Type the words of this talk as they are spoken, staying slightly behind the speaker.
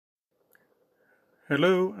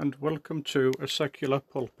Hello and welcome to A Secular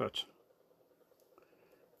Pulpit.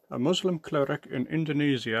 A Muslim cleric in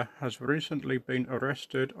Indonesia has recently been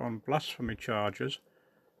arrested on blasphemy charges,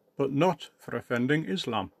 but not for offending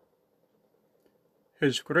Islam.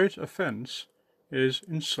 His great offence is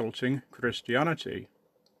insulting Christianity,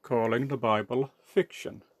 calling the Bible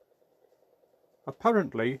fiction.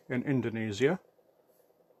 Apparently, in Indonesia,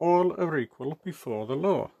 all are equal before the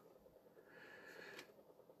law.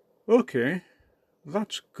 Okay,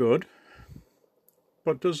 that's good.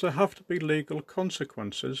 But does there have to be legal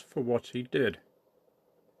consequences for what he did?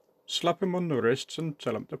 Slap him on the wrists and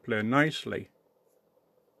tell him to play nicely.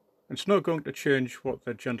 It's not going to change what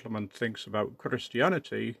the gentleman thinks about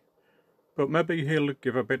Christianity, but maybe he'll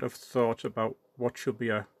give a bit of thought about what should be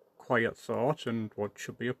a quiet thought and what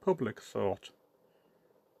should be a public thought.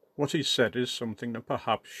 What he said is something that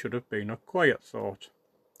perhaps should have been a quiet thought.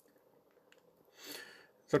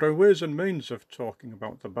 There are ways and means of talking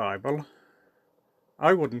about the Bible.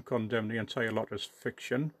 I wouldn't condemn the entire lot as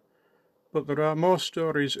fiction, but there are more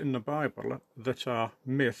stories in the Bible that are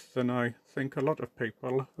myth than I think a lot of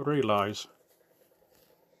people realise.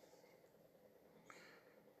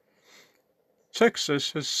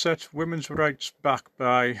 Texas has set women's rights back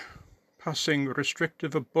by passing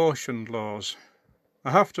restrictive abortion laws.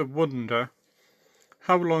 I have to wonder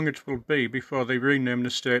how long it will be before they rename the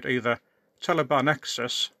state either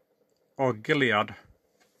Talibanexus or Gilead.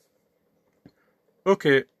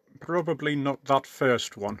 Okay, probably not that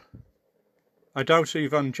first one. I doubt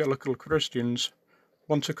evangelical Christians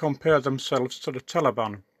want to compare themselves to the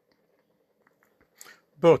Taliban.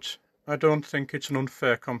 But I don't think it's an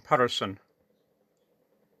unfair comparison.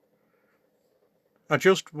 I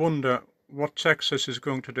just wonder what Texas is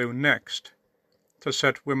going to do next to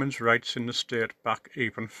set women's rights in the state back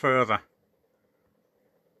even further.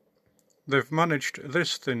 They've managed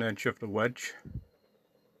this thin edge of the wedge.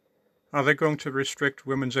 Are they going to restrict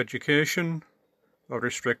women's education or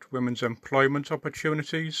restrict women's employment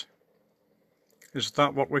opportunities? Is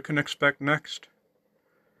that what we can expect next?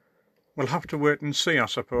 We'll have to wait and see, I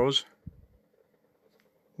suppose.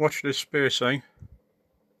 Watch this space, eh?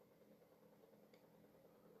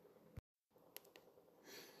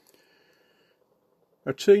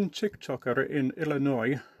 A teen TikToker in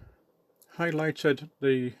Illinois highlighted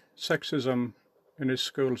the sexism in his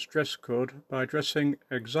school's dress code by dressing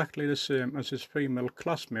exactly the same as his female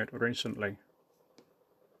classmate recently.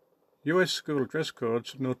 US school dress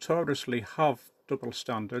codes notoriously have double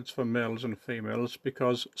standards for males and females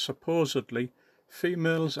because supposedly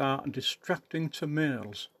females are distracting to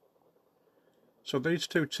males. So these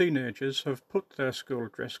two teenagers have put their school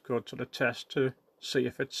dress code to the test to see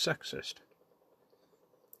if it's sexist.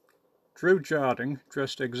 Drew Jarding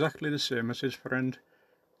dressed exactly the same as his friend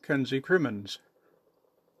Kenzie Crimmins.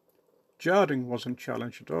 Jarding wasn't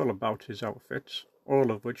challenged at all about his outfits,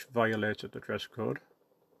 all of which violated the dress code.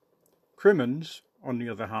 Crimmins, on the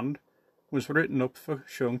other hand, was written up for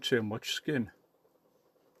showing too much skin.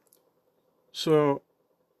 So,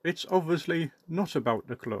 it's obviously not about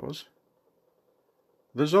the clothes.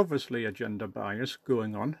 There's obviously a gender bias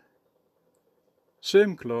going on.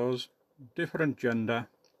 Same clothes, different gender.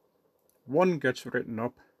 One gets written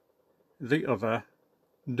up, the other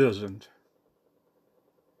doesn't.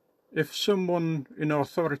 If someone in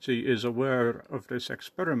authority is aware of this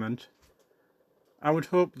experiment, I would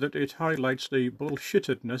hope that it highlights the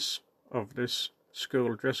bullshittedness of this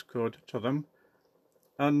school dress code to them,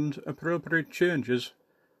 and appropriate changes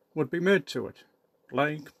would be made to it.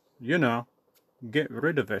 Like, get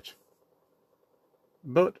rid of it.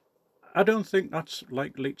 But I don't think that's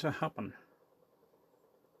likely to happen.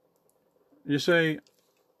 You see,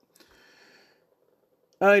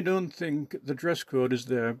 I don't think the dress code is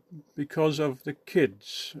there because of the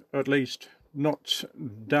kids, at least not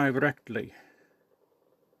directly.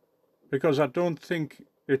 Because I don't think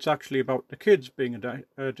it's actually about the kids being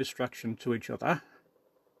a distraction to each other.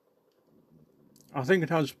 I think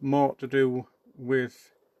it has more to do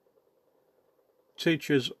with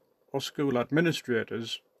teachers or school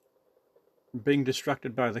administrators being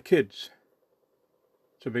distracted by the kids,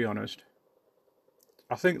 to be honest.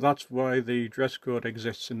 I think that's why the dress code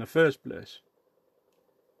exists in the first place.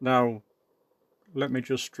 Now, let me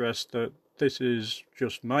just stress that this is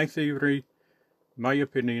just my theory, my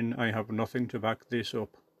opinion. I have nothing to back this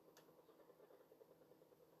up.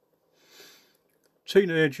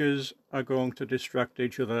 Teenagers are going to distract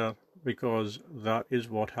each other because that is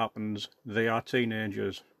what happens. They are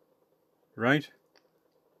teenagers, right?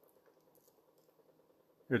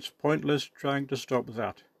 It's pointless trying to stop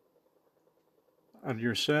that. And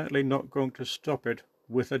you're certainly not going to stop it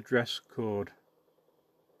with a dress code.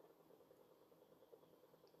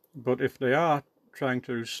 But if they are trying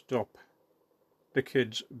to stop the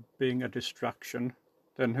kids being a distraction,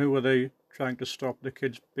 then who are they trying to stop the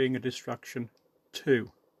kids being a distraction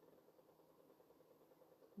to?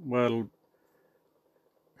 Well,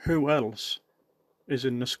 who else is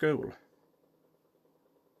in the school?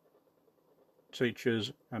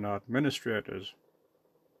 Teachers and administrators.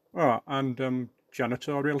 Oh, and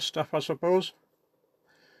janitorial staff, I suppose.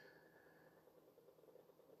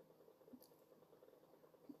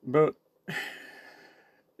 But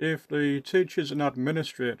if the teachers and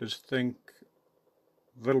administrators think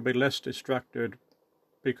they'll be less distracted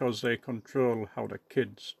because they control how the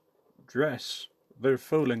kids dress, they're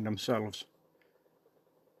fooling themselves.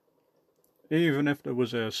 Even if there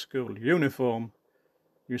was a school uniform,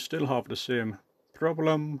 you still have the same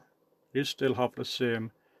problem, you still have the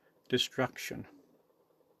same distraction.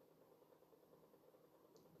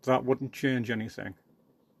 That wouldn't change anything.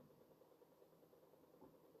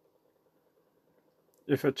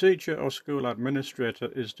 If a teacher or school administrator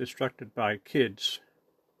is distracted by kids,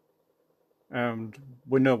 and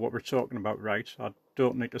we know what we're talking about, right? I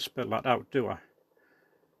don't need to spell that out, do I?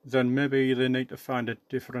 Then maybe they need to find a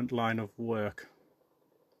different line of work.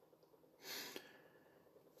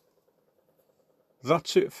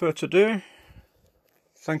 That's it for today.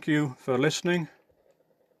 Thank you for listening.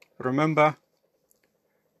 Remember,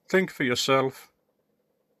 think for yourself,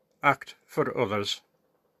 act for others.